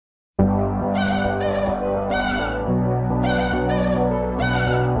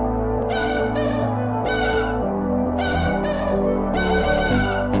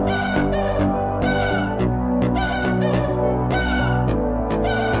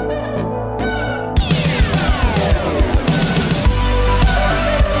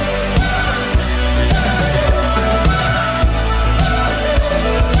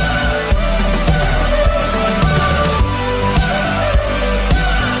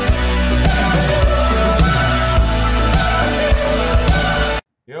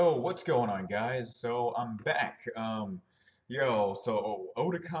What's going on, guys? So I'm back. So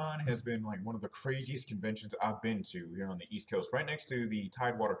Otakon has been like one of the craziest conventions I've been to here on the East Coast, right next to the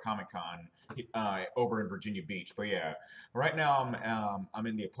Tidewater Comic Con over in Virginia Beach. But yeah, right now I'm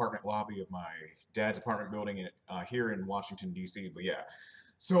in the apartment lobby of my dad's apartment building here in Washington D.C. But yeah,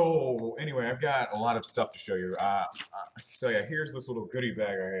 so anyway, I've got a lot of stuff to show you. So yeah, here's this little goodie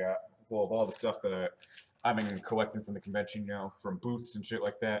bag I got full of all the stuff that I've been collecting from the convention, from booths and shit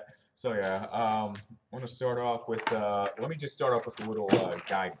like that. So yeah, I want to start off with, let me just start off with a little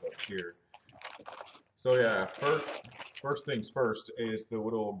guidebook here. So yeah, first things first is the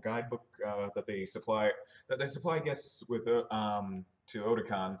little guidebook that they supply guests with to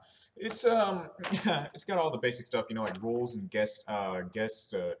Otakon. It's it's got all the basic stuff, like rules and guest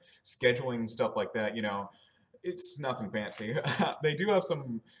scheduling stuff like that. It's nothing fancy. They do have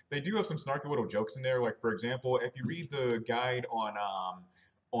some snarky little jokes in there. Like for example, if you read the guide on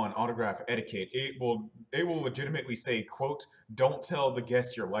autograph etiquette, it will legitimately say, quote, "Don't tell the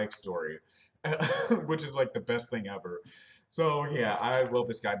guest your life story," which is like the best thing ever. So yeah, I love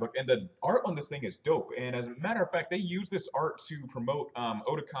this guidebook, and the art on this thing is dope. And as a matter of fact, they use this art to promote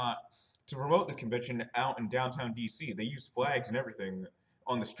Otakon, to promote this convention out in downtown DC. They use flags and everything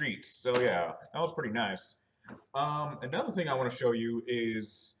on the streets. So yeah, that was pretty nice. Another thing I want to show you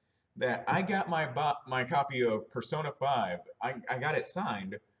is that I got my copy of Persona 5. I got it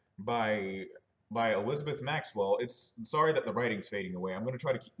signed by Elizabeth Maxwell. It's sorry that the writing's fading away. I'm gonna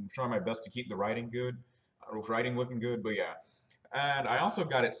try my best to keep the writing looking good. But yeah, and I also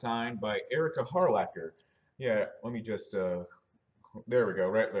got it signed by Erika Harlacher. Yeah, let me just there we go,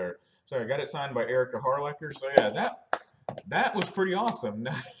 right there. So I got it signed by Erika Harlacher. So yeah, that was pretty awesome.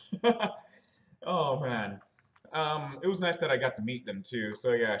 Oh man. It was nice that I got to meet them too.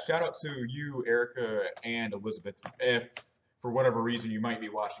 So yeah, shout out to you, Erica and Elizabeth, if for whatever reason you might be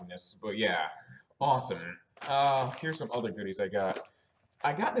watching this. But yeah, awesome. Here's some other goodies I got.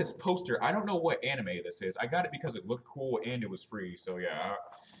 I got this poster. I don't know what anime this is. I got it because it looked cool and it was free. So yeah.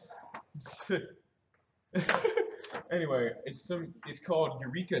 Anyway, It's called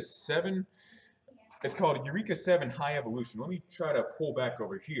Eureka 7. It's called Eureka 7 High Evolution. Let me try to pull back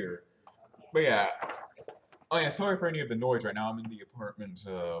over here. But yeah, oh yeah, sorry for any of the noise right now. I'm in the apartment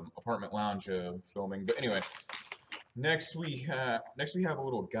lounge filming. But anyway, next we have a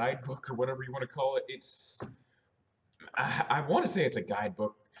little guidebook or whatever you want to call it. I want to say it's a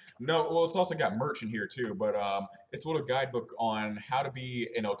guidebook. No, well, it's also got merch in here too. But it's a little guidebook on how to be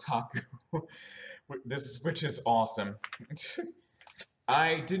an otaku. Which is awesome.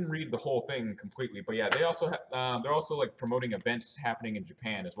 I didn't read the whole thing completely, but yeah, they're also like promoting events happening in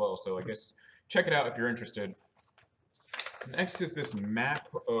Japan as well. So I guess check it out if you're interested. Next is this map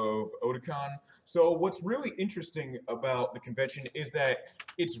of Otakon. So what's really interesting about the convention is that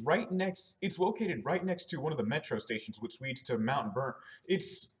it's located right next to one of the metro stations, which leads to Mount Vernon.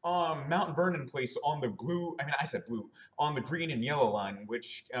 It's Mount Vernon place on the I said blue, on the green and yellow line,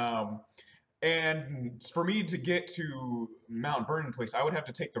 and for me to get to Mount Vernon Place, I would have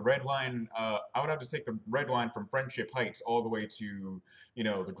to take the red line. I would have to take the red line from Friendship Heights all the way to,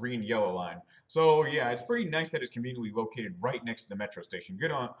 the green yellow line. So yeah, it's pretty nice that it's conveniently located right next to the metro station. Good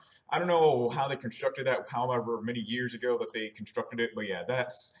on. I don't know how they constructed that, however many years ago that they constructed it, but yeah,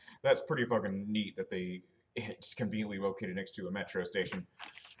 that's pretty fucking neat that it's conveniently located next to a metro station.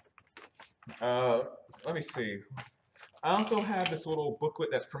 Uh, Let me see. I also have this little booklet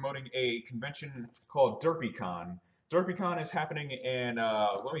that's promoting a convention called DerpyCon. DerpyCon is happening in,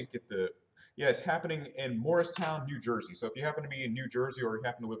 let me get yeah, it's happening in Morristown, New Jersey. So if you happen to be in New Jersey or you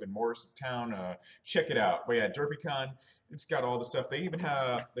happen to live in Morristown, check it out. But yeah, DerpyCon, it's got all the stuff. They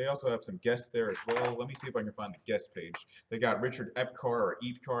also have some guests there as well. Let me see if I can find the guest page. They got Richard Epcar or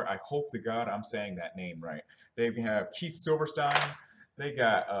Epcar. I hope to God I'm saying that name right. They have Keith Silverstein. They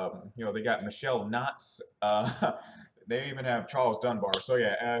got Michelle Knotts. They even have Charles Dunbar. So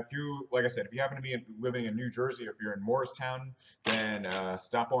yeah, like I said, if you happen to be living in New Jersey, or if you're in Morristown, then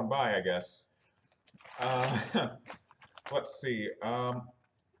stop on by, I guess. Uh, let's see.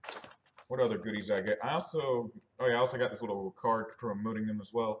 What other goodies did I get? I also got this little card promoting them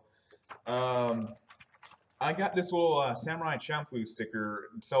as well. I got this little Samurai Champloo sticker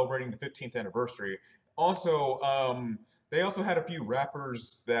celebrating the 15th anniversary. Also, they also had a few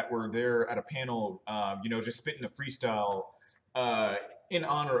rappers that were there at a panel, just spitting a freestyle uh, in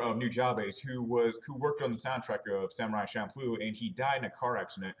honor of Nujabes, who worked on the soundtrack of Samurai Champloo, and he died in a car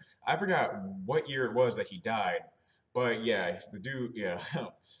accident. I forgot what year it was that he died, but yeah, the dude, yeah,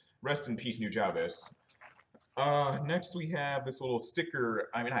 rest in peace, Nujabes. Next we have this little sticker.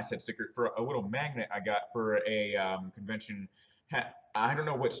 I mean, I said sticker for a little magnet I got for a convention I don't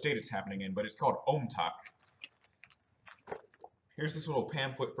know what state it's happening in, but it's called Omtak. Here's this little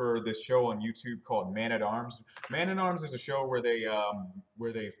pamphlet for this show on YouTube called Man at Arms. Man at Arms is a show where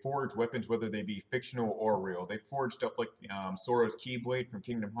they forge weapons, whether they be fictional or real. They forge stuff like Sora's Keyblade from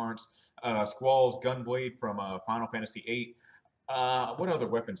Kingdom Hearts, Squall's Gunblade from Final Fantasy VIII. What other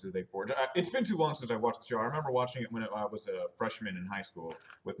weapons did they forge? It's been too long since I watched the show. I remember watching it when I was a freshman in high school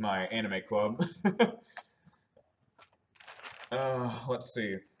with my anime club. Let's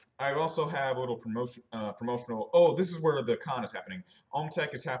see. I also have a little promotional. Oh, this is where the con is happening.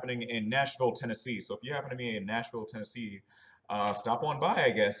 OMTech is happening in Nashville, Tennessee. So if you happen to be in Nashville, Tennessee, stop on by,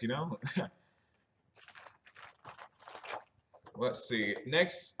 I guess, you know? Let's see.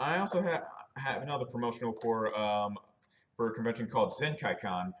 Next, I also have another promotional for a convention called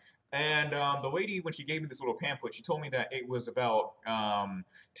ZenkaiCon. And the lady, when she gave me this little pamphlet, she told me that it was about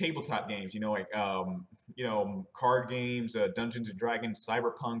tabletop games, card games, Dungeons and Dragons,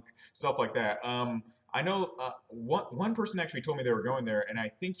 Cyberpunk, stuff like that. I know one person actually told me they were going there, and I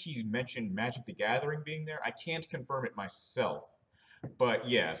think he mentioned Magic the Gathering being there. I can't confirm it myself. But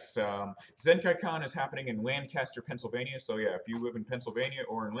yes, ZenkaiCon is happening in Lancaster, Pennsylvania. So yeah, if you live in Pennsylvania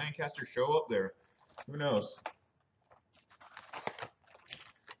or in Lancaster, show up there. Who knows?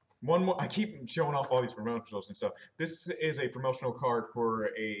 One more, I keep showing off all these promotionals and stuff. This is a promotional card for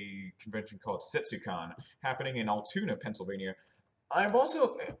a convention called SetsuCon, happening in Altoona, Pennsylvania. I've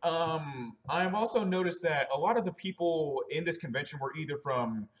also noticed that a lot of the people in this convention were either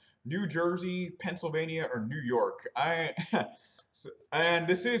from New Jersey, Pennsylvania, or New York. And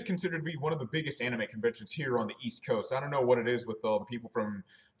this is considered to be one of the biggest anime conventions here on the East Coast. I don't know what it is with all the people from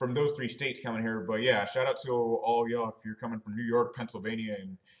those three states coming here, but yeah, shout out to all y'all if you're coming from New York, Pennsylvania,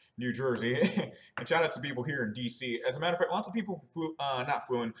 and New Jersey, and shout out to people here in DC. As a matter of fact, lots of people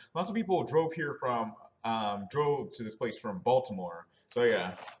lots of people drove to this place from Baltimore. So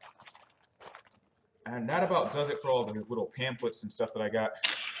yeah. And that about does it for all the little pamphlets and stuff that I got.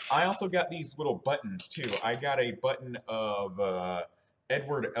 I also got these little buttons too. I got a button of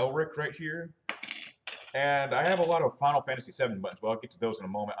Edward Elric right here. And I have a lot of Final Fantasy VII buttons, but I'll get to those in a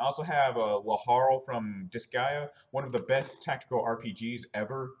moment. I also have Laharl from Disgaea, one of the best tactical RPGs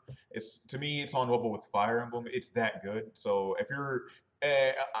ever. To me, it's on level with Fire Emblem. It's that good. So if you're,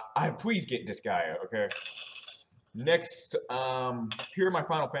 please get Disgaea, okay? Next, here are my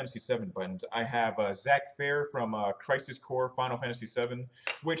Final Fantasy VII buttons. I have Zack Fair from Crisis Core Final Fantasy VII,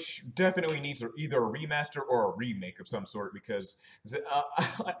 which definitely needs either a remaster or a remake of some sort because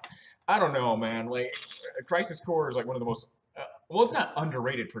I don't know, man. Like Crisis Core is like one of the most well, it's not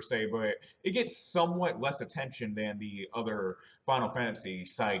underrated per se, but it gets somewhat less attention than the other Final Fantasy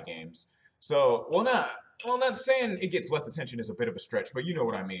side games. So, not saying it gets less attention is a bit of a stretch, but you know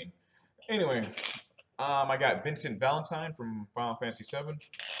what I mean. Anyway. I got Vincent Valentine from Final Fantasy VII.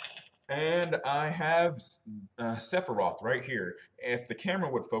 And I have Sephiroth right here. If the camera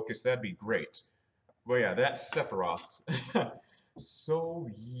would focus, that'd be great. Well, yeah, that's Sephiroth. So,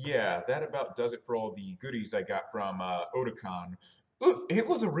 yeah, that about does it for all the goodies I got from Otakon. Look, it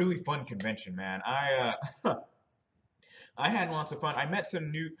was a really fun convention, man. I had lots of fun. I met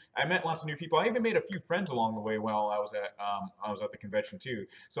lots of new people. I even made a few friends along the way while I was at the convention too.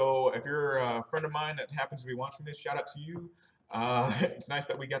 So if you're a friend of mine that happens to be watching this, shout out to you. It's nice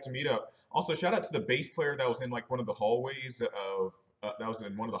that we got to meet up. Also, shout out to the bass player that was in like one of the hallways of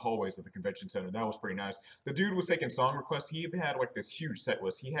the convention center. That was pretty nice. The dude was taking song requests. He even had like this huge set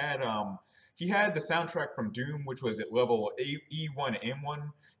list. He had the soundtrack from Doom, which was at level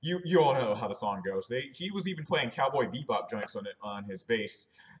E1M1. You all know how the song goes. He was even playing Cowboy Bebop joints on his bass.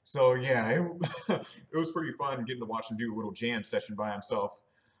 So yeah, it was pretty fun getting to watch him do a little jam session by himself.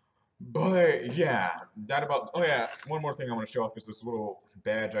 But yeah, oh yeah, one more thing I want to show off is this little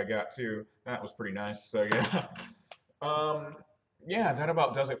badge I got too. That was pretty nice. So yeah. Yeah, that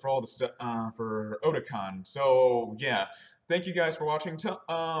about does it for all the stuff for Otakon. So yeah, thank you guys for watching.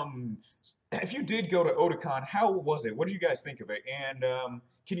 If you did go to Otakon, how was it? What do you guys think of it? And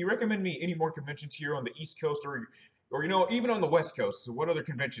can you recommend me any more conventions here on the East Coast or even on the West Coast? So what other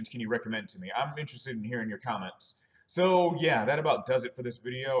conventions can you recommend to me? I'm interested in hearing your comments. So yeah, that about does it for this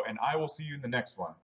video, and I will see you in the next one.